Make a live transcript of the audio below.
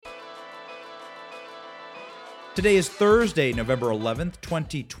Today is Thursday, November 11th,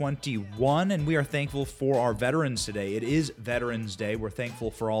 2021, and we are thankful for our veterans today. It is Veterans Day. We're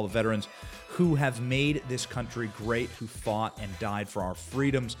thankful for all the veterans who have made this country great, who fought and died for our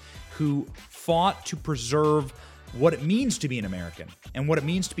freedoms, who fought to preserve what it means to be an American. And what it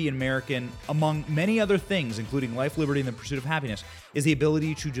means to be an American, among many other things, including life, liberty, and the pursuit of happiness, is the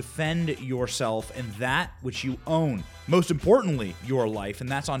ability to defend yourself and that which you own. Most importantly, your life, and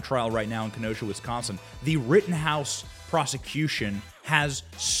that's on trial right now in Kenosha, Wisconsin. The Rittenhouse prosecution has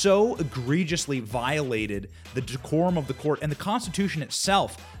so egregiously violated the decorum of the court and the Constitution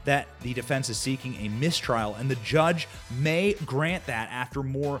itself that the defense is seeking a mistrial, and the judge may grant that after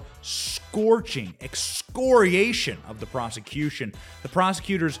more scorching excoriation of the prosecution. The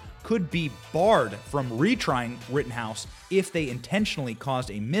prosecutors could be barred from retrying Rittenhouse if they intentionally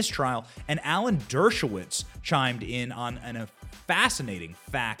caused a mistrial, and Alan Dershowitz chimed in on a fascinating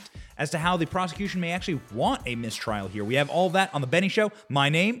fact as to how the prosecution may actually want a mistrial here. We have all that on The Benny Show. My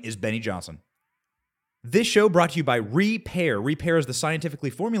name is Benny Johnson. This show brought to you by Repair. Repair is the scientifically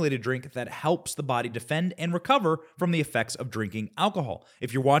formulated drink that helps the body defend and recover from the effects of drinking alcohol.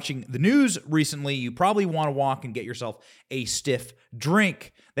 If you're watching the news recently, you probably want to walk and get yourself a stiff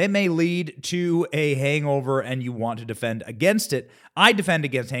drink. That may lead to a hangover and you want to defend against it. I defend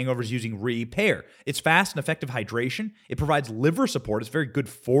against hangovers using Repair. It's fast and effective hydration. It provides liver support. It's very good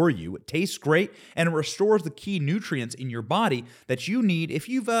for you. It tastes great, and it restores the key nutrients in your body that you need if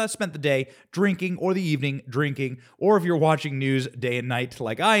you've spent the day drinking or the evening drinking, or if you're watching news day and night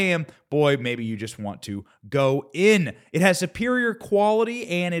like I am. Boy, maybe you just want to go in. It has superior quality,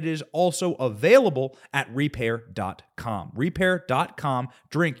 and it is also available at repair.com. Repair.com.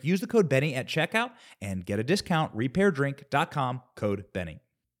 Drink. Use the code Benny at checkout and get a discount. Repair.com. Code Benny.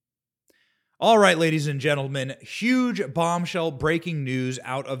 All right, ladies and gentlemen, huge bombshell breaking news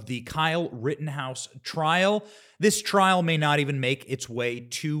out of the Kyle Rittenhouse trial. This trial may not even make its way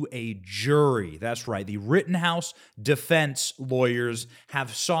to a jury. That's right. The Rittenhouse defense lawyers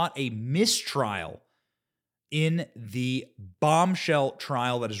have sought a mistrial in the bombshell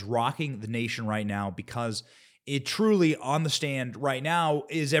trial that is rocking the nation right now, because it truly, on the stand right now,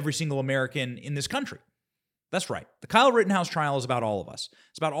 is every single American in this country. That's right. The Kyle Rittenhouse trial is about all of us.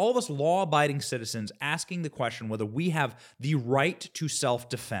 It's about all of us law-abiding citizens asking the question whether we have the right to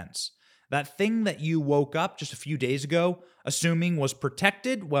self-defense. That thing that you woke up just a few days ago assuming was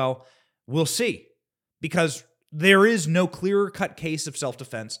protected, well, we'll see. Because there is no clearer-cut case of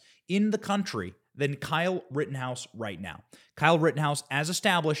self-defense in the country than Kyle Rittenhouse right now. Kyle Rittenhouse, as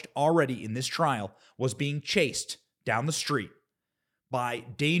established already in this trial, was being chased down the street by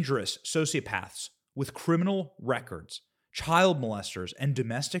dangerous sociopaths with criminal records, child molesters, and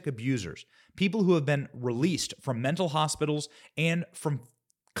domestic abusers, people who have been released from mental hospitals and from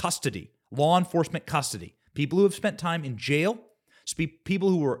custody, law enforcement custody, people who have spent time in jail, people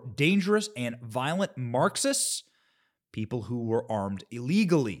who were dangerous and violent Marxists, people who were armed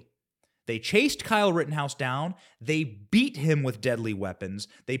illegally. They chased Kyle Rittenhouse down. They beat him with deadly weapons.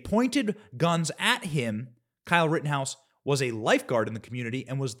 They pointed guns at him. Kyle Rittenhouse was a lifeguard in the community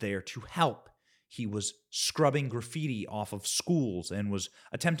and was there to help. He was scrubbing graffiti off of schools and was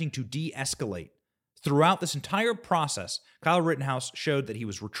attempting to de-escalate. Throughout this entire process, Kyle Rittenhouse showed that he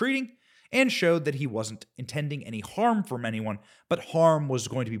was retreating and showed that he wasn't intending any harm from anyone, but harm was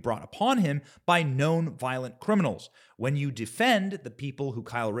going to be brought upon him by known violent criminals. When you defend the people who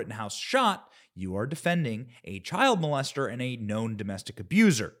Kyle Rittenhouse shot, you are defending a child molester and a known domestic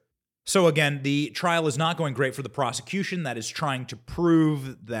abuser. So again, the trial is not going great for the prosecution that is trying to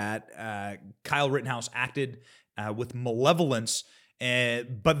prove that Kyle Rittenhouse acted with malevolence,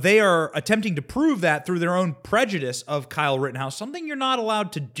 but they are attempting to prove that through their own prejudice of Kyle Rittenhouse, something you're not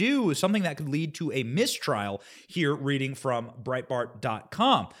allowed to do, something that could lead to a mistrial, here reading from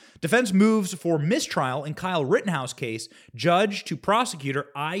Breitbart.com. Defense moves for mistrial in Kyle Rittenhouse case. Judge to prosecutor,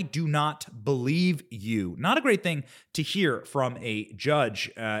 I do not believe you. Not a great thing to hear from a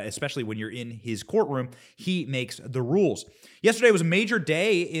judge, especially when you're in his courtroom. He makes the rules. Yesterday was a major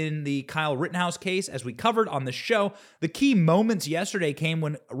day in the Kyle Rittenhouse case, as we covered on the show. The key moments yesterday came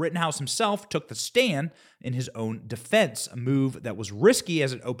when Rittenhouse himself took the stand in his own defense, a move that was risky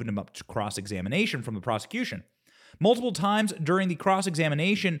as it opened him up to cross-examination from the prosecution. Multiple times during the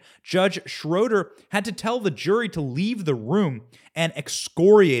cross-examination, Judge Schroeder had to tell the jury to leave the room and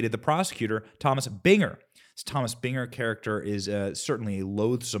excoriated the prosecutor, Thomas Binger. This Thomas Binger character is certainly a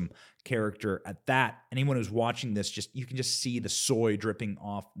loathsome character at that. Anyone who's watching this, you can just see the soy dripping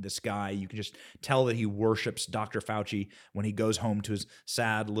off this guy. You can just tell that he worships Dr. Fauci when he goes home to his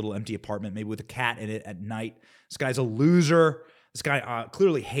sad little empty apartment, maybe with a cat in it at night. This guy's a loser. This guy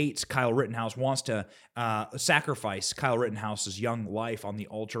clearly hates Kyle Rittenhouse, wants to sacrifice Kyle Rittenhouse's young life on the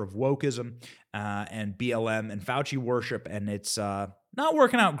altar of wokeism and BLM and Fauci worship, and it's not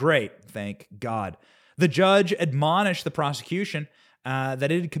working out great, thank God. The judge admonished the prosecution that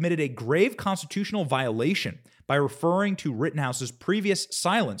it had committed a grave constitutional violation by referring to Rittenhouse's previous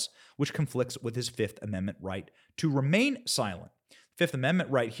silence, which conflicts with his Fifth Amendment right to remain silent. Fifth Amendment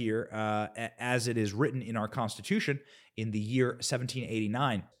right here, as it is written in our Constitution in the year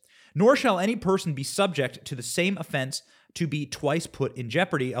 1789. Nor shall any person be subject to the same offense to be twice put in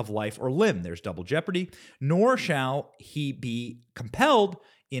jeopardy of life or limb. There's double jeopardy. Nor shall he be compelled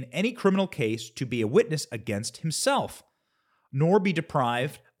in any criminal case to be a witness against himself, nor be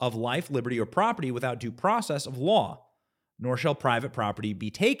deprived of life, liberty, or property without due process of law. Nor shall private property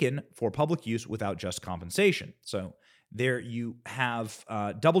be taken for public use without just compensation. So there you have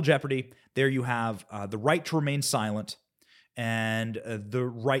double jeopardy. There you have the right to remain silent and the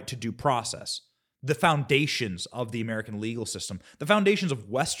right to due process. The foundations of the American legal system, the foundations of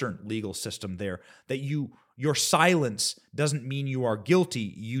Western legal system there, that your silence doesn't mean you are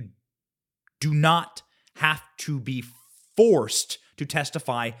guilty. You do not have to be forced to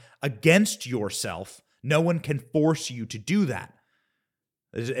testify against yourself. No one can force you to do that.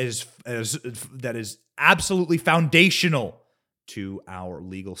 That is absolutely foundational to our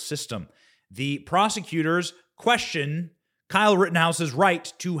legal system. The prosecutors question Kyle Rittenhouse's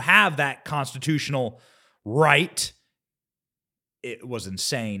right to have that constitutional right. It was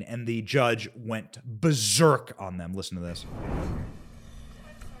insane, and the judge went berserk on them. Listen to this.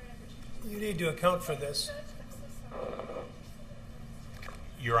 You need to account for this.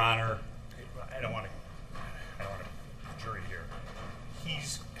 Your Honor, I don't want to jury here.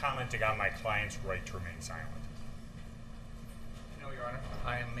 He's commenting on my client's right to remain silent. No, Your Honor.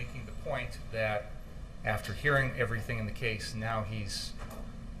 I am making the point that after hearing everything in the case, now he's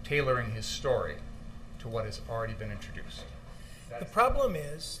tailoring his story to what has already been introduced. The problem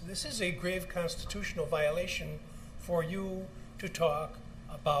is, this is a grave constitutional violation for you to talk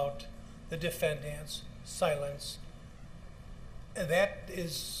about the defendant's silence. And that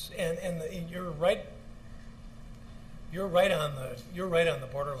is, and you're right. You're right on the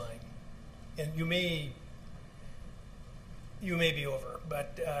borderline, and you may be over,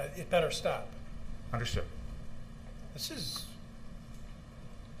 but it better stop. Understood.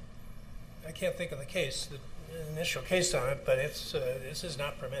 I can't think of the initial case on it, but this is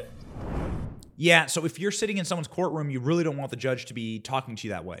not permitted. Yeah, so if you're sitting in someone's courtroom, you really don't want the judge to be talking to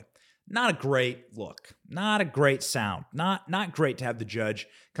you that way. Not a great look, not a great sound, not great to have the judge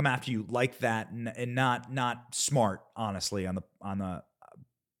come after you like that, and not smart, honestly, on the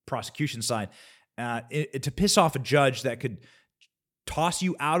prosecution side, to piss off a judge that could toss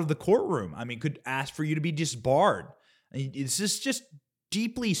you out of the courtroom. I mean, could ask for you to be disbarred. It's just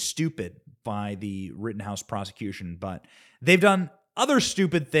deeply stupid by the Rittenhouse prosecution, but they've done other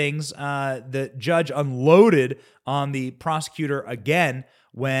stupid things. The judge unloaded on the prosecutor again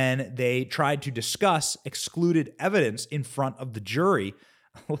when they tried to discuss excluded evidence in front of the jury.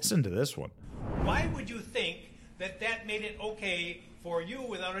 Listen to this one. Why would you think that made it okay for you,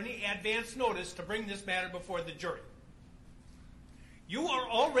 without any advance notice, to bring this matter before the jury?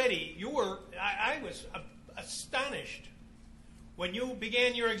 I was astonished when you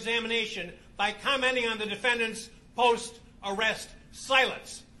began your examination by commenting on the defendant's post-arrest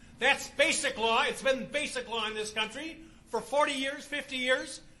silence. That's basic law. It's been basic law in this country for 40 years, 50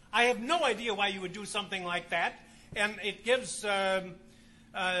 years. I have no idea why you would do something like that. And it gives, I'll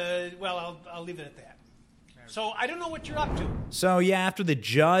leave it at that. So I don't know what you're up to. So yeah, after the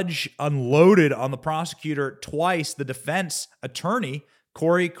judge unloaded on the prosecutor twice, the defense attorney,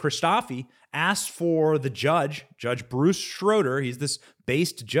 Corey Christoffy, asked for the judge, Judge Bruce Schroeder, he's this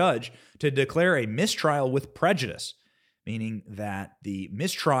based judge, to declare a mistrial with prejudice, meaning that the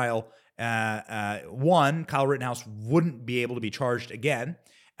mistrial, one, Kyle Rittenhouse wouldn't be able to be charged again.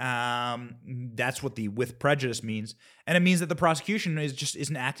 That's what the with prejudice means. And it means that the prosecution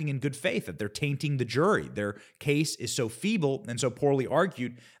isn't acting in good faith, that they're tainting the jury. Their case is so feeble and so poorly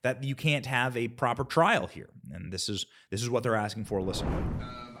argued that you can't have a proper trial here. And this is what they're asking for. Listen.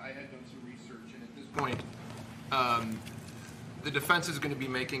 I had done some research, and at this point, the defense is going to be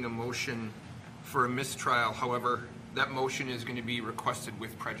making a motion for a mistrial. However, that motion is going to be requested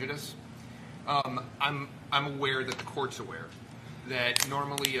with prejudice. I'm aware that the court's aware that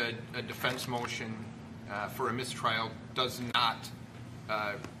normally a defense motion for a mistrial does not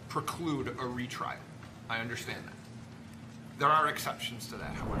preclude a retrial. I understand that. There are exceptions to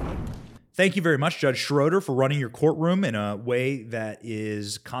that, however. Thank you very much, Judge Schroeder, for running your courtroom in a way that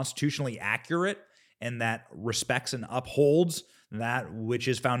is constitutionally accurate and that respects and upholds that which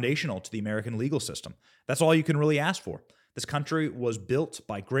is foundational to the American legal system. That's all you can really ask for. This country was built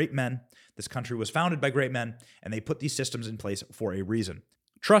by great men. This country was founded by great men, and they put these systems in place for a reason.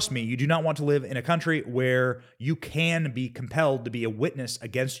 Trust me, you do not want to live in a country where you can be compelled to be a witness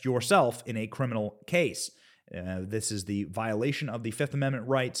against yourself in a criminal case. This is the violation of the Fifth Amendment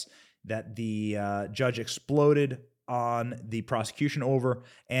rights that the judge exploded on the prosecution over,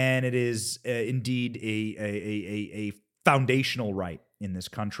 and it is indeed a foundational right in this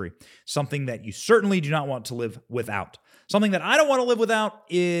country, something that you certainly do not want to live without. Something that I don't want to live without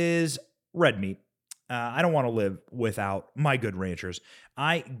is red meat. I don't want to live without my Good Ranchers.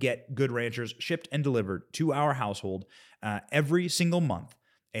 I get Good Ranchers shipped and delivered to our household every single month.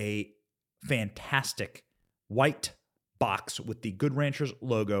 A fantastic white box with the Good Ranchers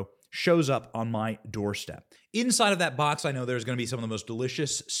logo shows up on my doorstep. Inside of that box, I know there's going to be some of the most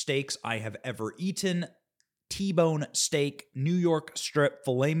delicious steaks I have ever eaten. T-bone steak, New York strip,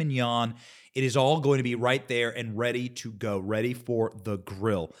 filet mignon. It is all going to be right there and ready to go, ready for the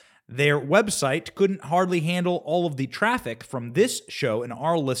grill. Their website couldn't hardly handle all of the traffic from this show and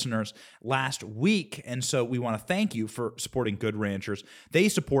our listeners last week, and so we want to thank you for supporting Good Ranchers. They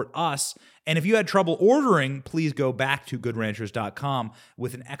support us, and if you had trouble ordering, please go back to goodranchers.com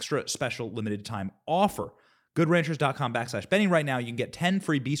with an extra special limited time offer. goodranchers.com/Benny. Right now, you can get 10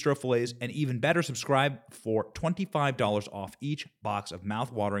 free bistro fillets, and even better, subscribe for $25 off each box of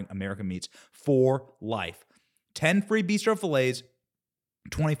mouth-watering American meats for life. 10 free bistro fillets,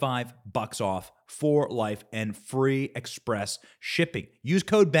 $25 off for life, and free express shipping. Use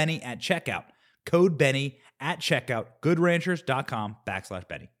code Benny at checkout. Code Benny at checkout.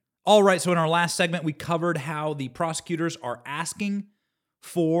 goodranchers.com/Benny. All right, so in our last segment, we covered how the prosecutors are asking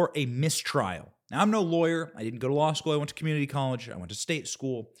for a mistrial. Now, I'm no lawyer. I didn't go to law school. I went to community college. I went to state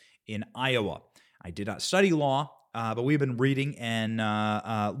school in Iowa. I did not study law, but we've been reading and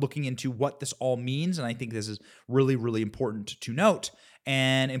looking into what this all means, and I think this is really, really important to note,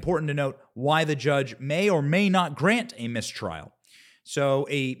 and important to note why the judge may or may not grant a mistrial. So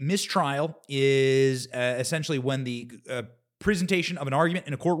a mistrial is essentially when the presentation of an argument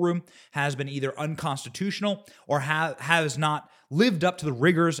in a courtroom has been either unconstitutional or has not lived up to the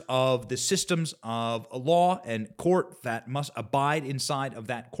rigors of the systems of a law and court that must abide inside of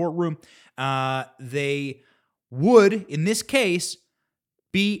that courtroom. They would, in this case,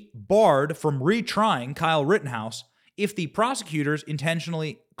 be barred from retrying Kyle Rittenhouse if the prosecutors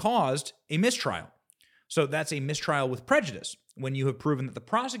intentionally caused a mistrial. So that's a mistrial with prejudice, when you have proven that the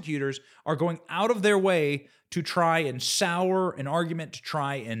prosecutors are going out of their way to try and sour an argument, to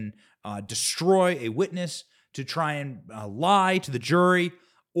try and destroy a witness, to try and lie to the jury,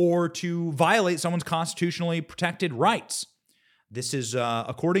 or to violate someone's constitutionally protected rights. This is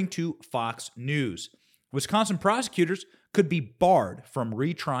according to Fox News. Wisconsin prosecutors could be barred from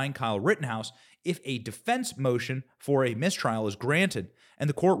retrying Kyle Rittenhouse if a defense motion for a mistrial is granted, and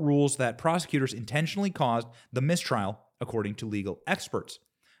the court rules that prosecutors intentionally caused the mistrial, according to legal experts.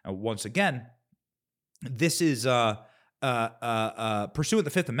 Now, once again, this is pursuant to the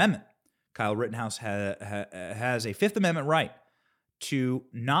Fifth Amendment. Kyle Rittenhouse has a Fifth Amendment right to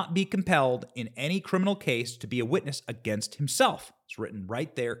not be compelled in any criminal case to be a witness against himself. It's written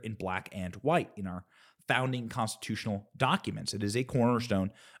right there in black and white in our founding constitutional documents. It is a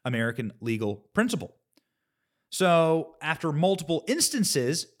cornerstone American legal principle. So after multiple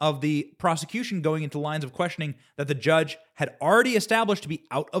instances of the prosecution going into lines of questioning that the judge had already established to be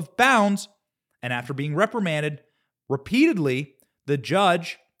out of bounds, and after being reprimanded repeatedly, the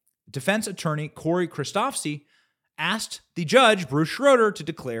judge, defense attorney Corey Christofsky, asked the judge, Bruce Schroeder, to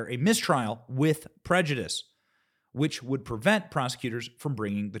declare a mistrial with prejudice, which would prevent prosecutors from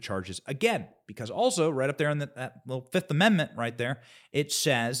bringing the charges again. Because also, right up there in that little Fifth Amendment right there, it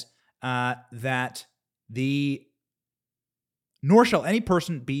says that nor shall any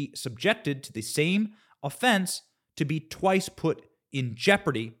person be subjected to the same offense to be twice put in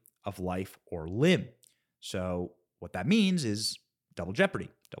jeopardy of life or limb. So what that means is double jeopardy.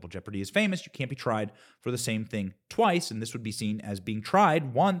 Double jeopardy is famous. You can't be tried for the same thing twice, and this would be seen as being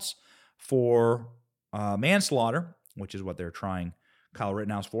tried once for manslaughter, which is what they're trying Kyle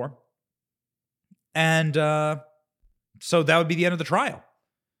Rittenhouse for. And so that would be the end of the trial.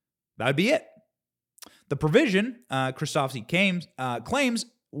 That would be it. The provision, Christofsky claims,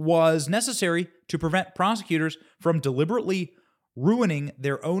 was necessary to prevent prosecutors from deliberately ruining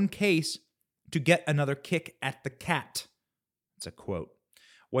their own case to get another kick at the cat. That's a quote.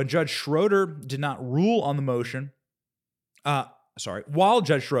 When Judge Schroeder did not rule on the motion, while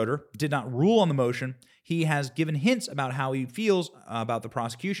Judge Schroeder did not rule on the motion, he has given hints about how he feels about the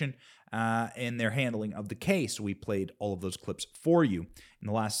prosecution in their handling of the case. We played all of those clips for you in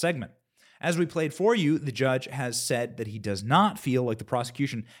the last segment. As we played for you, the judge has said that he does not feel like the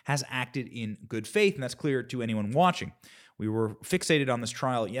prosecution has acted in good faith, and that's clear to anyone watching. We were fixated on this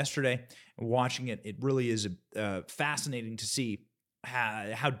trial yesterday. Watching it, it really is fascinating to see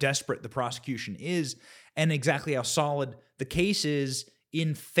how desperate the prosecution is and exactly how solid the case is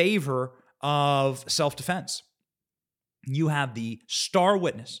in favor of self-defense. You have the star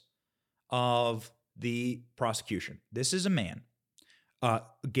witness of the prosecution. This is a man,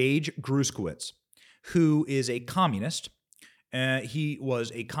 Gage Gruszkiewicz, who is a communist. He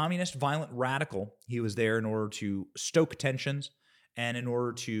was a communist violent radical. He was there in order to stoke tensions and in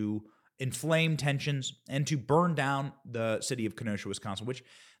order to inflame tensions and to burn down the city of Kenosha, Wisconsin, which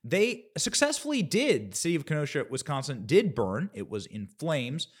they successfully did. The city of Kenosha, Wisconsin did burn. It was in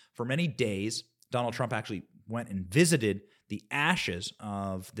flames for many days. Donald Trump actually went and visited the ashes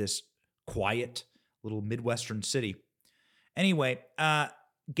of this quiet little Midwestern city. Anyway,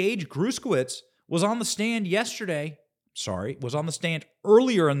 Gage Gruszkiewicz was on the stand was on the stand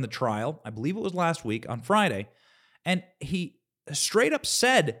earlier in the trial. I believe it was last week on Friday. And he straight up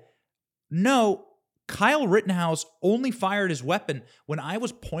said, no, Kyle Rittenhouse only fired his weapon when I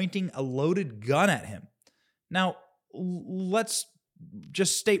was pointing a loaded gun at him. Now, let's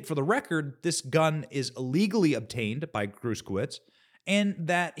just state for the record, this gun is illegally obtained by Gruszkiewicz, and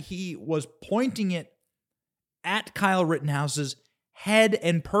that he was pointing it at Kyle Rittenhouse's head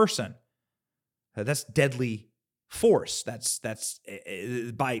and person. That's deadly force. That's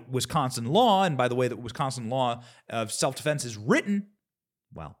by Wisconsin law, and by the way that Wisconsin law of self-defense is written,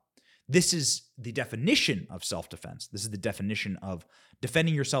 well, this is the definition of self-defense. This is the definition of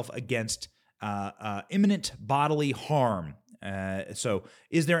defending yourself against imminent bodily harm. So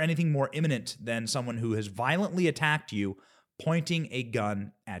is there anything more imminent than someone who has violently attacked you pointing a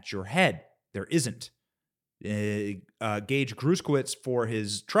gun at your head? There isn't. Gage Gruszkiewicz, for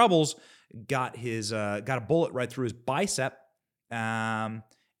his troubles, got a bullet right through his bicep, and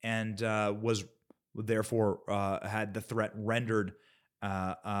was therefore had the threat rendered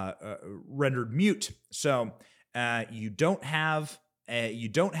mute. So you don't have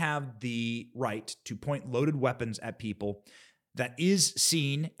the right to point loaded weapons at people. That is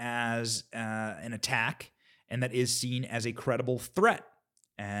seen as an attack, and that is seen as a credible threat.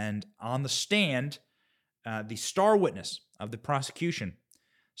 And on the stand, the star witness of the prosecution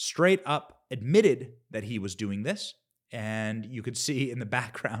straight up admitted that he was doing this. And you could see in the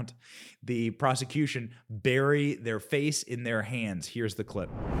background the prosecution bury their face in their hands. Here's the clip.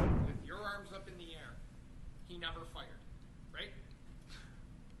 With your arms up in the air, he never fired, right?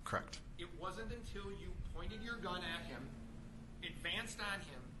 Correct. It wasn't until you pointed your gun at him, advanced on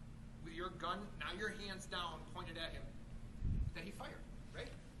him, with your gun, now your hands down, pointed at him, that he fired, right?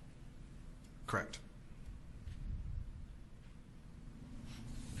 Correct.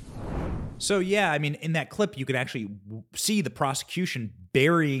 So, yeah, I mean, in that clip, you could actually see the prosecution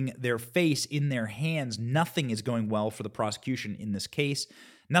burying their face in their hands. Nothing is going well for the prosecution in this case.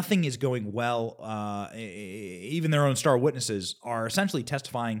 Nothing is going well. Even their own star witnesses are essentially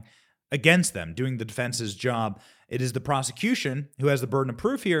testifying against them, doing the defense's job. It is the prosecution who has the burden of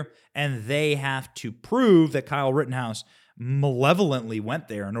proof here, and they have to prove that Kyle Rittenhouse malevolently went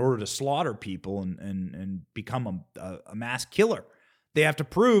there in order to slaughter people and become a mass killer. They have to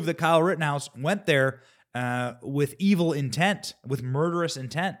prove that Kyle Rittenhouse went there with evil intent, with murderous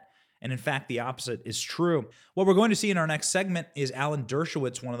intent. And in fact, the opposite is true. What we're going to see in our next segment is Alan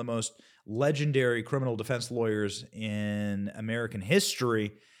Dershowitz, one of the most legendary criminal defense lawyers in American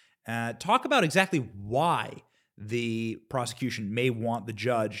history, talk about exactly why the prosecution may want the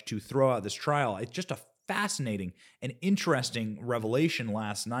judge to throw out this trial. It's just a fascinating and interesting revelation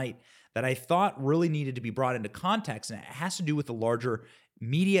last night that I thought really needed to be brought into context, and it has to do with the larger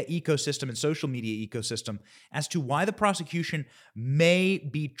media ecosystem and social media ecosystem as to why the prosecution may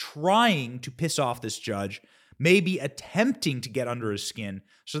be trying to piss off this judge, may be attempting to get under his skin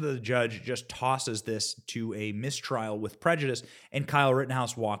so that the judge just tosses this to a mistrial with prejudice and Kyle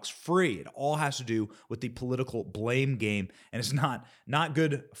Rittenhouse walks free. It all has to do with the political blame game, and it's not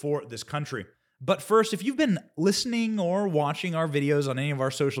good for this country. But first, if you've been listening or watching our videos on any of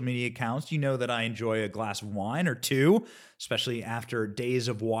our social media accounts, you know that I enjoy a glass of wine or two, especially after days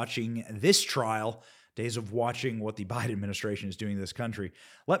of watching this trial, days of watching what the Biden administration is doing to this country.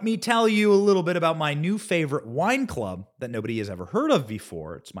 Let me tell you a little bit about my new favorite wine club that nobody has ever heard of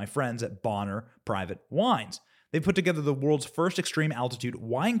before. It's my friends at Bonner Private Wines. They put together the world's first extreme altitude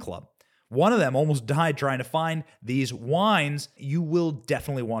wine club. One of them almost died trying to find these wines. You will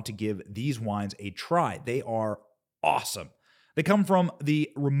definitely want to give these wines a try. They are awesome. They come from the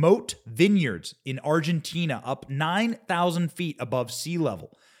remote vineyards in Argentina, up 9,000 feet above sea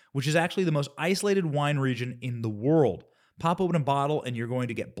level, which is actually the most isolated wine region in the world. Pop open a bottle and you're going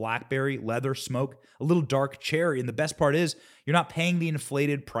to get blackberry, leather, smoke, a little dark cherry. And the best part is you're not paying the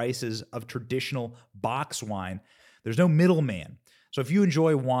inflated prices of traditional box wine. There's no middleman. So if you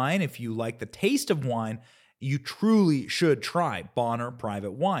enjoy wine, if you like the taste of wine, you truly should try Bonner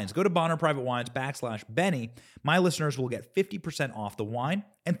Private Wines. Go to Bonner Private Wines /Benny. My listeners will get 50% off the wine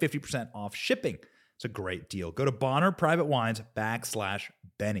and 50% off shipping. It's a great deal. Go to Bonner Private Wines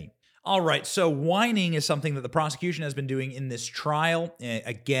 /Benny. All right, so whining is something that the prosecution has been doing in this trial.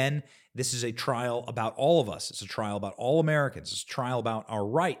 Again, this is a trial about all of us. It's a trial about all Americans. It's a trial about our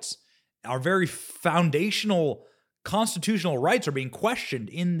rights. Our very foundational constitutional rights are being questioned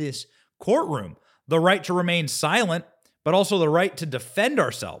in this courtroom. The right to remain silent, but also the right to defend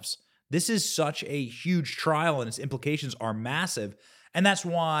ourselves. This is such a huge trial and its implications are massive. And that's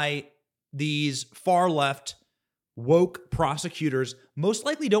why these far left woke prosecutors most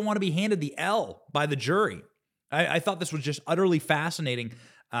likely don't want to be handed the L by the jury. I thought this was just utterly fascinating.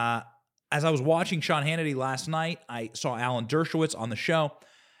 As I was watching Sean Hannity last night, I saw Alan Dershowitz on the show,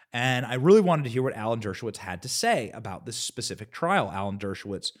 and I really wanted to hear what Alan Dershowitz had to say about this specific trial. Alan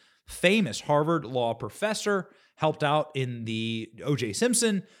Dershowitz, famous Harvard law professor, helped out in the O.J.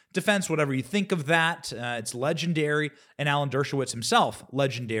 Simpson defense, whatever you think of that. It's legendary. And Alan Dershowitz himself,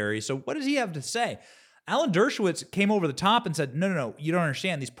 legendary. So what does he have to say? Alan Dershowitz came over the top and said, no, you don't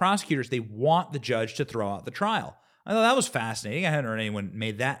understand. These prosecutors, they want the judge to throw out the trial. I thought that was fascinating. I hadn't heard anyone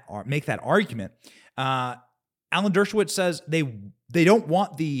make that argument. Alan Dershowitz says they don't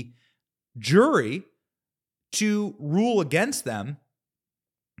want the jury to rule against them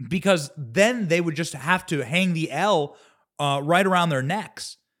because then they would just have to hang the L right around their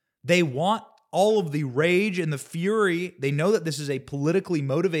necks. They want all of the rage and the fury. They know that this is a politically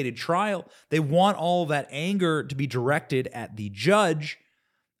motivated trial. They want all of that anger to be directed at the judge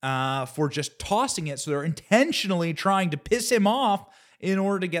for just tossing it. So they're intentionally trying to piss him off in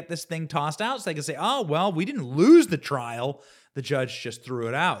order to get this thing tossed out. So they can say, oh, well, we didn't lose the trial. The judge just threw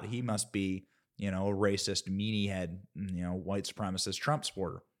it out. He must be, a racist, meanie head, white supremacist Trump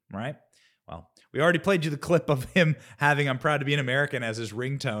supporter, right? Well, we already played you the clip of him having "I'm proud to be an American" as his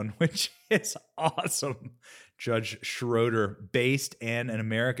ringtone, which is awesome. Judge Schroeder, based and an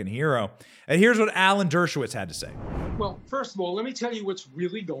American hero. And here's what Alan Dershowitz had to say. Well, first of all, let me tell you what's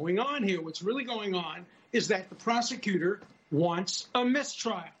really going on here. What's really going on is that the prosecutor wants a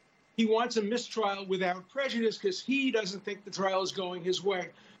mistrial. He wants a mistrial without prejudice because he doesn't think the trial is going his way.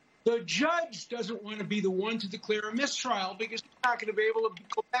 The judge doesn't want to be the one to declare a mistrial because he's not going to be able to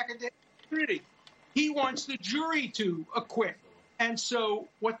go back into immunity. He wants the jury to acquit. And so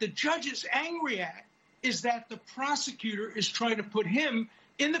what the judge is angry at is that the prosecutor is trying to put him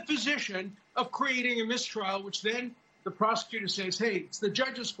in the position of creating a mistrial, which then the prosecutor says, hey, it's the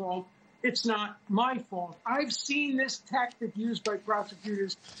judge's fault. It's not my fault. I've seen this tactic used by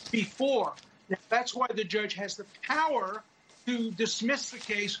prosecutors before. Now, that's why the judge has the power to dismiss the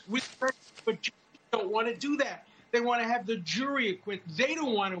case with prejudice, but judges don't want to do that. They want to have the jury acquit. They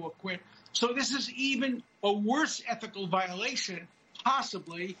don't want to acquit. So this is even a worse ethical violation,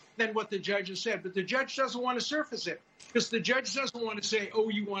 possibly, than what the judge has said. But the judge doesn't want to surface it because the judge doesn't want to say, oh,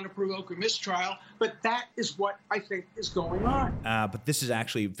 you want to provoke a mistrial. But that is what I think is going on. But this is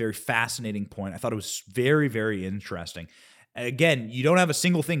actually a very fascinating point. I thought it was very, very interesting. Again, you don't have a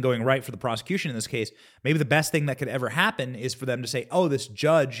single thing going right for the prosecution in this case. Maybe the best thing that could ever happen is for them to say, oh, this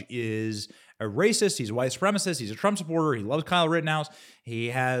judge is a racist, he's a white supremacist, he's a Trump supporter, he loves Kyle Rittenhouse, he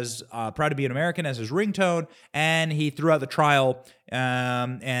has Proud to be an American as his ringtone, and he threw out the trial,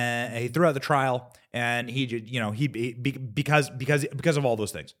 and he because of all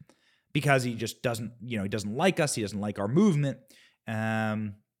those things, because he just doesn't, he doesn't like us, he doesn't like our movement,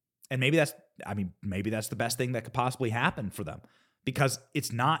 and maybe that's the best thing that could possibly happen for them because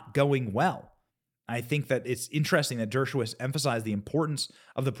it's not going well. I think that it's interesting that Dershowitz emphasized the importance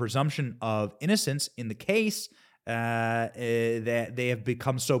of the presumption of innocence in the case, that they have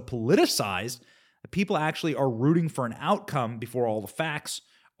become so politicized that people actually are rooting for an outcome before all the facts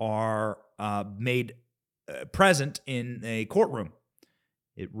are made present in a courtroom.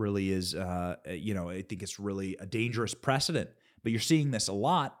 It really is, I think it's really a dangerous precedent. But you're seeing this a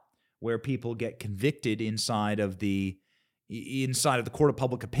lot where people get convicted inside of the court of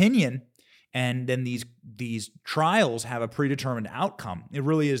public opinion, and then these trials have a predetermined outcome. It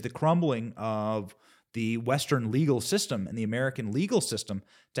really is the crumbling of the Western legal system and the American legal system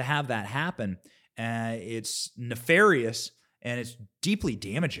to have that happen. It's nefarious, And it's deeply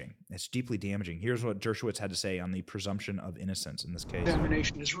damaging. It's deeply damaging. Here's what Dershowitz had to say on the presumption of innocence in this case.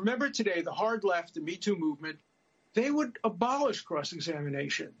 Examination is, remember today, the hard left, the Me Too movement, they would abolish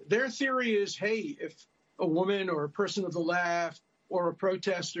cross-examination. Their theory is, hey, if a woman or a person of the left or a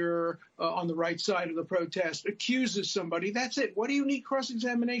protester on the right side of the protest accuses somebody, that's it. What do you need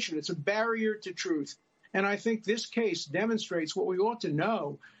cross-examination? It's a barrier to truth. And I think this case demonstrates what we ought to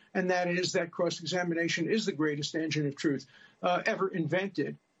know, and that is that cross-examination is the greatest engine of truth ever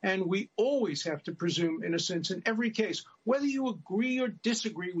invented. And we always have to presume innocence in every case, whether you agree or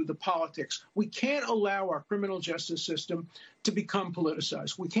disagree with the politics. We can't allow our criminal justice system to become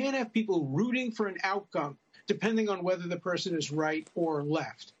politicized. We can't have people rooting for an outcome depending on whether the person is right or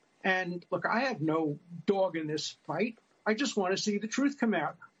left. And look, I have no dog in this fight. I just want to see the truth come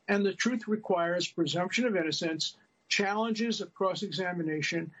out. And the truth requires presumption of innocence, challenges of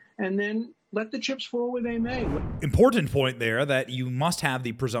cross-examination, and then let the chips fall where they may. Important point there, that you must have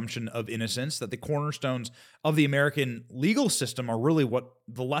the presumption of innocence, that the cornerstones of the American legal system are really what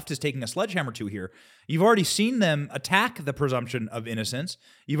the left is taking a sledgehammer to here. You've already seen them attack the presumption of innocence.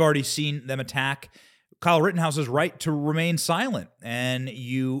 You've already seen them attack Kyle Rittenhouse's right to remain silent. And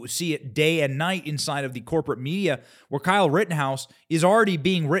you see it day and night inside of the corporate media, where Kyle Rittenhouse is already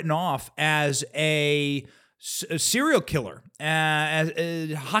being written off as a serial killer.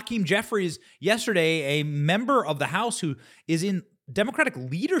 Hakeem Jeffries yesterday, a member of the House who is in Democratic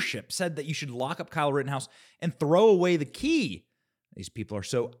leadership, said that you should lock up Kyle Rittenhouse and throw away the key. These people are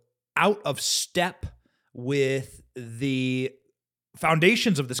so out of step with the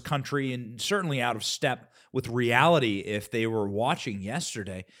foundations of this country, and certainly out of step with reality if they were watching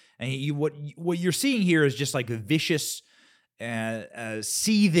yesterday. And what you're seeing here is just like a vicious,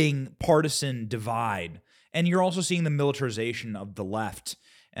 seething partisan divide. And you're also seeing the militarization of the left.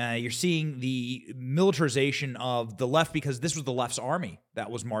 You're seeing the militarization of the left because this was the left's army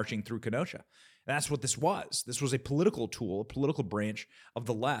that was marching through Kenosha. That's what this was. This was a political tool, a political branch of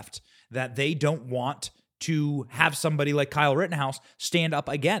the left that they don't want to have somebody like Kyle Rittenhouse stand up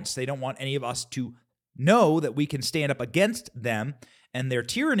against. They don't want any of us to know that we can stand up against them and their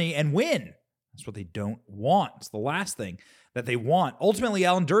tyranny and win. That's what they don't want. It's the last thing that they want. Ultimately,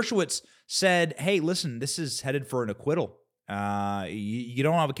 Alan Dershowitz said, hey, listen, this is headed for an acquittal. You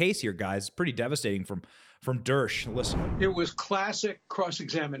don't have a case here, guys. It's pretty devastating from Dersh. Listen. It was classic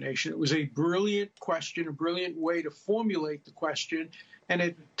cross-examination. It was a brilliant question, a brilliant way to formulate the question, and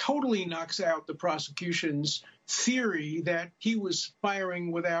it totally knocks out the prosecution's theory that he was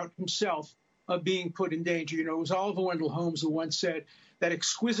firing without himself being put in danger. You know, it was Oliver Wendell Holmes who once said that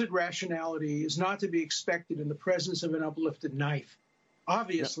exquisite rationality is not to be expected in the presence of an uplifted knife.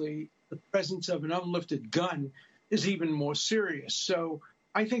 Obviously, the presence of an uplifted gun is even more serious. So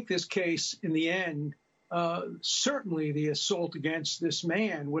I think this case, in the end, certainly the assault against this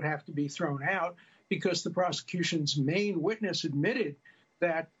man would have to be thrown out, because the prosecution's main witness admitted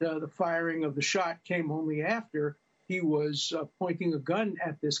that the firing of the shot came only after he was pointing a gun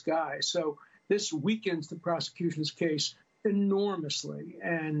at this guy. So this weakens the prosecution's case enormously,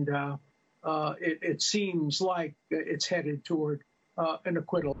 and it seems like it's headed toward an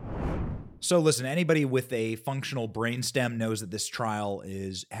acquittal. So listen, anybody with a functional brainstem knows that this trial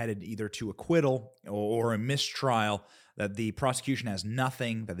is headed either to acquittal or a mistrial, that the prosecution has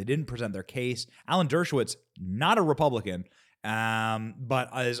nothing, that they didn't present their case. Alan Dershowitz, not a Republican, but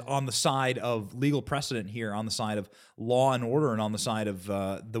is on the side of legal precedent here, on the side of law and order, and on the side of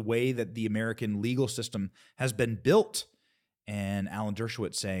the way that the American legal system has been built. And Alan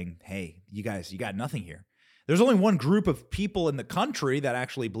Dershowitz saying, hey, you guys, you got nothing here. There's only one group of people in the country that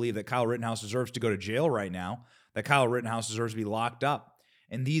actually believe that Kyle Rittenhouse deserves to go to jail right now, that Kyle Rittenhouse deserves to be locked up.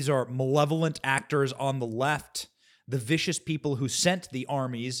 And these are malevolent actors on the left, the vicious people who sent the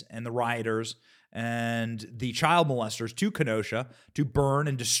armies and the rioters and the child molesters to Kenosha to burn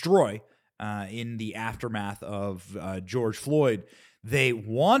and destroy in the aftermath of George Floyd. They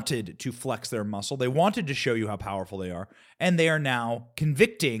wanted to flex their muscle. They wanted to show you how powerful they are. And they are now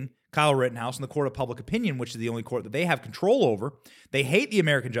convicting Kyle Rittenhouse in the court of public opinion, which is the only court that they have control over. They hate the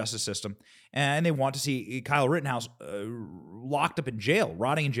American justice system, and they want to see Kyle Rittenhouse locked up in jail,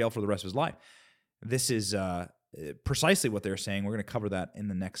 rotting in jail for the rest of his life. This is precisely what they're saying. We're going to cover that in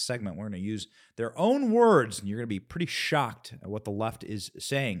the next segment. We're going to use their own words, and you're going to be pretty shocked at what the left is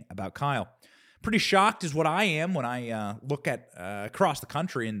saying about Kyle. Pretty shocked is what I am when I look at across the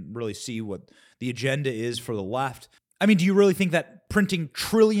country and really see what the agenda is for the left. I mean, do you really think that printing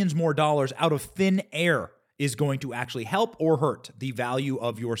trillions more dollars out of thin air is going to actually help or hurt the value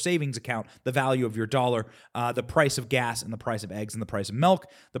of your savings account, the value of your dollar, the price of gas and the price of eggs and the price of milk,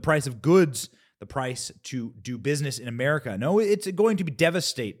 the price of goods the price to do business in America. No, it's going to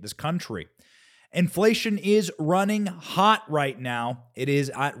devastate this country. Inflation is running hot right now. It is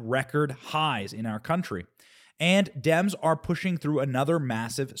at record highs in our country. And Dems are pushing through another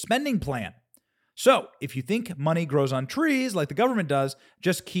massive spending plan. So, if you think money grows on trees like the government does,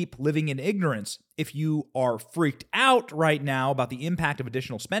 just keep living in ignorance. If you are freaked out right now about the impact of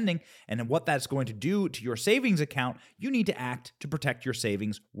additional spending and what that's going to do to your savings account, you need to act to protect your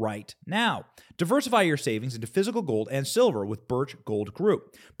savings right now. Diversify your savings into physical gold and silver with Birch Gold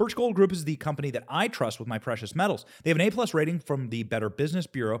Group. Birch Gold Group is the company that I trust with my precious metals. They have an A+ rating from the Better Business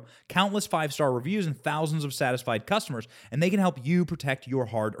Bureau, countless 5-star reviews, and thousands of satisfied customers, and they can help you protect your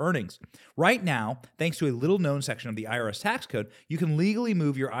hard earnings. Right now, thanks to a little-known section of the IRS tax code, you can legally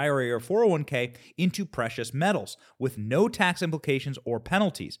move your IRA or 401k into precious metals with no tax implications or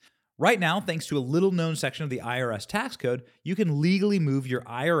penalties. Right now, thanks to a little-known section of the IRS tax code, you can legally move your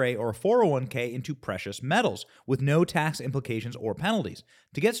IRA or 401k into precious metals with no tax implications or penalties.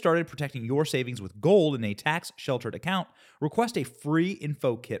 To get started protecting your savings with gold in a tax-sheltered account, request a free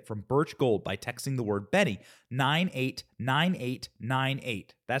info kit from Birch Gold by texting the word Benny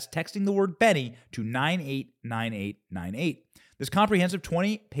 989898. That's texting the word Benny to 989898. This comprehensive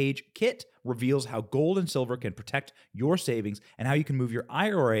 20-page kit reveals how gold and silver can protect your savings and how you can move your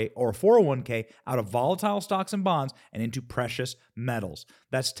IRA or 401k out of volatile stocks and bonds and into precious metals.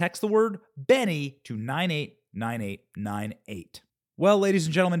 That's text the word Benny to 989898. Well, ladies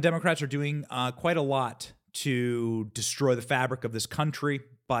and gentlemen, Democrats are doing quite a lot to destroy the fabric of this country,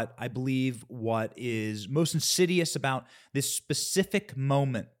 but I believe what is most insidious about this specific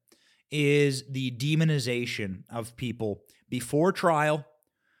moment is the demonization of people before trial,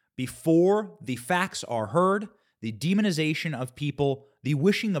 before the facts are heard, the demonization of people, the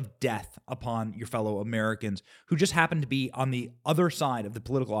wishing of death upon your fellow Americans who just happen to be on the other side of the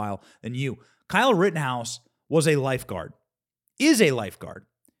political aisle than you. Kyle Rittenhouse was a lifeguard, is a lifeguard.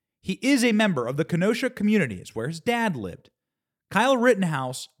 He is a member of the Kenosha community. It's where his dad lived. Kyle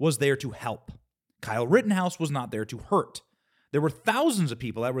Rittenhouse was there to help. Kyle Rittenhouse was not there to hurt. There were thousands of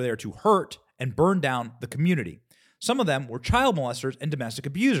people that were there to hurt and burn down the community. Some of them were child molesters and domestic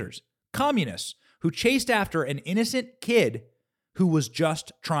abusers, communists who chased after an innocent kid who was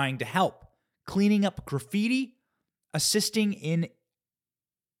just trying to help, cleaning up graffiti, assisting in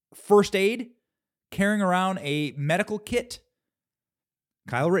first aid, carrying around a medical kit.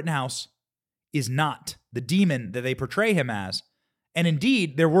 Kyle Rittenhouse is not the demon that they portray him as. And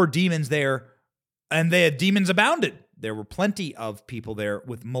indeed, there were demons there, and the demons abounded. There were plenty of people there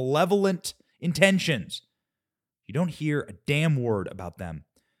with malevolent intentions. You don't hear a damn word about them.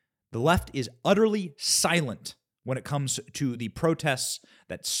 The left is utterly silent when it comes to the protests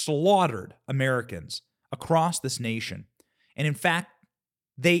that slaughtered Americans across this nation. And in fact,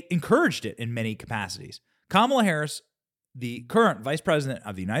 they encouraged it in many capacities. Kamala Harris, the current Vice President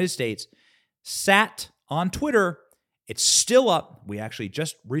of the United States, sat on Twitter. It's still up. We actually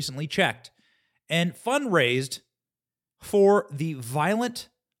just recently checked, and fundraised for the violent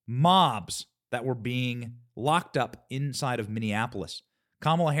mobs that were being locked up inside of Minneapolis.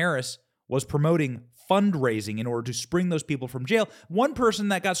 Kamala Harris was promoting fundraising in order to spring those people from jail. One person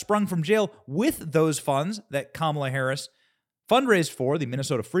that got sprung from jail with those funds that Kamala Harris fundraised for, the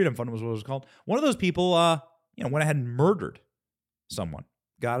Minnesota Freedom Fund was what it was called, one of those people went ahead and murdered someone,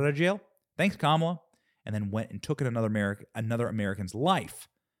 got out of jail, thanks Kamala, and then went and took another American's life.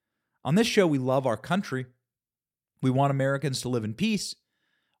 On this show, we love our country. We want Americans to live in peace.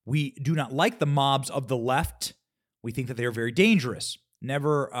 We do not like the mobs of the left. We think that they are very dangerous.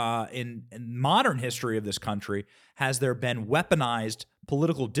 Never in modern history of this country has there been weaponized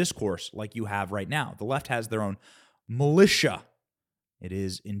political discourse like you have right now. The left has their own militia. It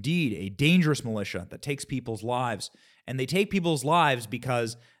is indeed a dangerous militia that takes people's lives. And they take people's lives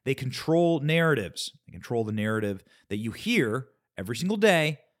because they control narratives. They control the narrative that you hear every single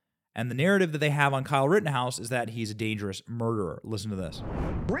day. And the narrative that they have on Kyle Rittenhouse is that he's a dangerous murderer. Listen to this.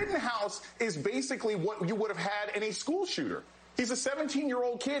 Rittenhouse is basically what you would have had in a school shooter. He's a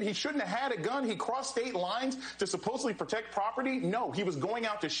 17-year-old kid. He shouldn't have had a gun. He crossed state lines to supposedly protect property. No, he was going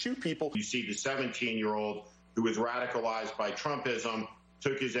out to shoot people. You see the 17-year-old who was radicalized by Trumpism,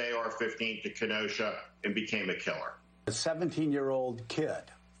 took his AR-15 to Kenosha and became a killer. A 17-year-old kid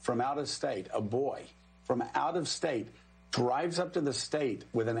from out of state, a boy from out of state, drives up to the state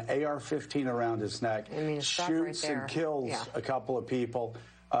with an AR-15 around his neck, shoots and kills a couple of people,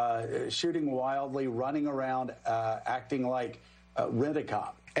 shooting wildly, running around, acting like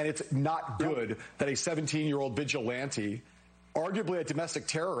rent-a-cop. And it's not good that a 17-year-old vigilante, arguably a domestic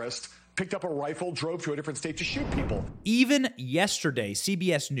terrorist, picked up a rifle, drove to a different state to shoot people. Even yesterday,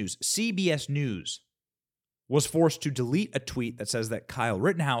 CBS News was forced to delete a tweet that says that Kyle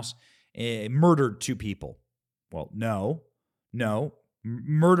Rittenhouse murdered 2 people. Well, no.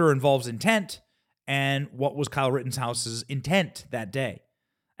 Murder involves intent, and what was Kyle Rittenhouse's intent that day?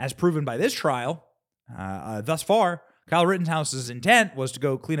 As proven by this trial, thus far, Kyle Rittenhouse's intent was to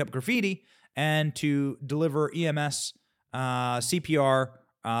go clean up graffiti and to deliver EMS, CPR,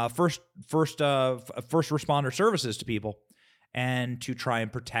 first responder services to people, and to try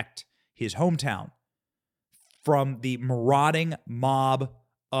and protect his hometown from the marauding mob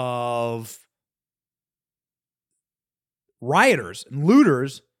of rioters and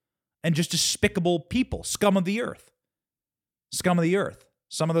looters and just despicable people, scum of the earth. Scum of the earth.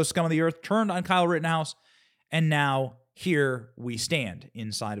 Some of those scum of the earth turned on Kyle Rittenhouse, and now here we stand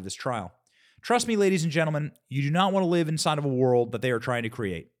inside of this trial. Trust me, ladies and gentlemen, you do not want to live inside of a world that they are trying to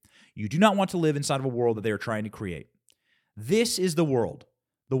create. You do not want to live inside of a world that they are trying to create. This is the world.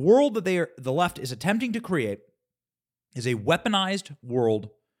 The world that the left is attempting to create is a weaponized world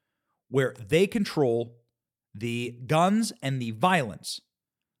where they control the guns and the violence.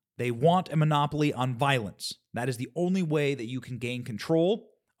 They want a monopoly on violence. That is the only way that you can gain control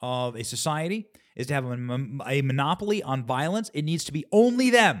of a society, is to have a monopoly on violence. It needs to be only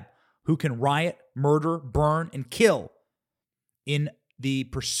them who can riot, murder, burn, and kill in the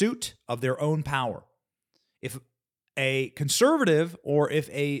pursuit of their own power. If a conservative or if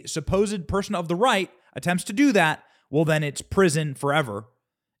a supposed person of the right attempts to do that, well, then it's prison forever.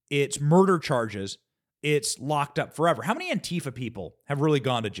 It's murder charges. It's locked up forever. How many Antifa people have really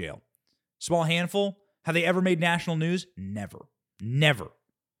gone to jail? Small handful. Have they ever made national news? Never. Never.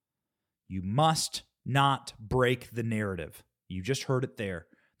 You must not break the narrative. You just heard it there.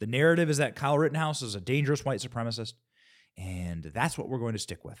 The narrative is that Kyle Rittenhouse is a dangerous white supremacist, and that's what we're going to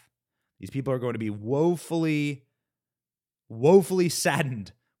stick with. These people are going to be woefully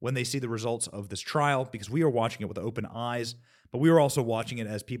saddened when they see the results of this trial, because we are watching it with open eyes, but we are also watching it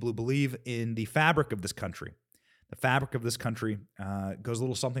as people who believe in the fabric of this country. The fabric of this country goes a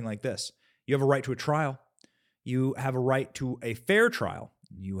little something like this. You have a right to a trial. You have a right to a fair trial.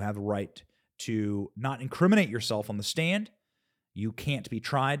 You have a right to not incriminate yourself on the stand. You can't be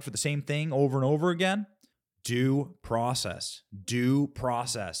tried for the same thing over and over again. Due process. Due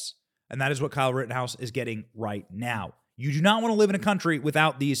process. And that is what Kyle Rittenhouse is getting right now. You do not want to live in a country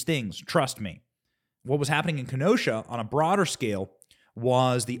without these things. Trust me. What was happening in Kenosha on a broader scale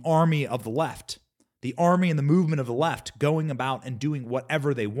was the army of the left. The army and the movement of the left going about and doing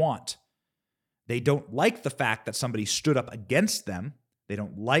whatever they want. They don't like the fact that somebody stood up against them. They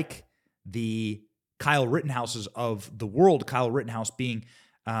don't like the Kyle Rittenhouses of the world, Kyle Rittenhouse being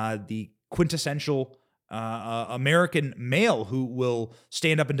the quintessential American male who will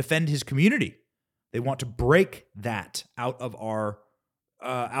stand up and defend his community. They want to break that out of our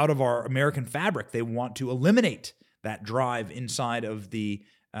American fabric. They want to eliminate that drive inside of the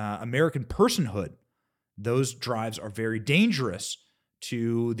American personhood. Those drives are very dangerous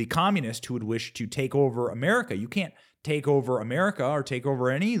to the communist who would wish to take over America. You can't take over America or take over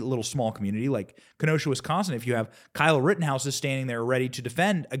any little small community like Kenosha, Wisconsin, if you have Kyle Rittenhouse standing there ready to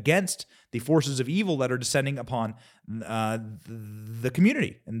defend against the forces of evil that are descending upon the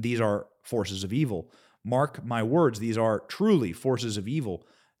community. And these are forces of evil. Mark my words, these are truly forces of evil.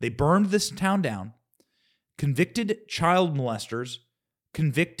 They burned this town down, convicted child molesters,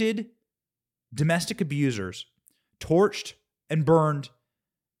 convicted domestic abusers, torched and burned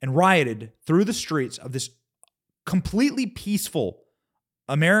and rioted through the streets of this completely peaceful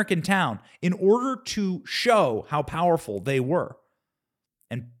American town in order to show how powerful they were.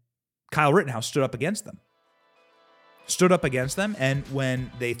 And Kyle Rittenhouse stood up against them. And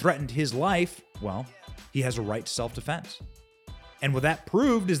when they threatened his life, well, he has a right to self-defense. And what that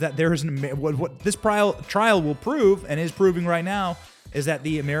proved is that there is what this trial will prove, and is proving right now, is that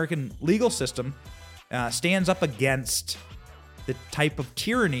the American legal system stands up against the type of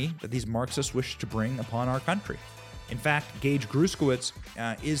tyranny that these Marxists wish to bring upon our country. In fact, Gage Gruskowitz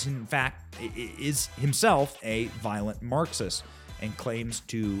is himself a violent Marxist and claims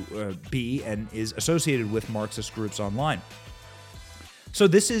to be and is associated with Marxist groups online. So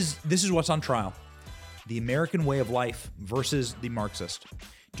this is what's on trial. The American way of life versus the Marxist.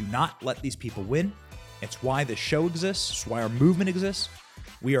 Do not let these people win. It's why this show exists. It's why our movement exists.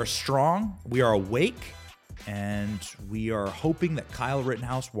 We are strong. We are awake. And we are hoping that Kyle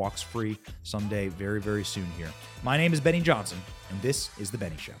Rittenhouse walks free someday very, very soon here. My name is Benny Johnson, and this is The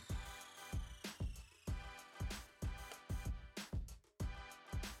Benny Show.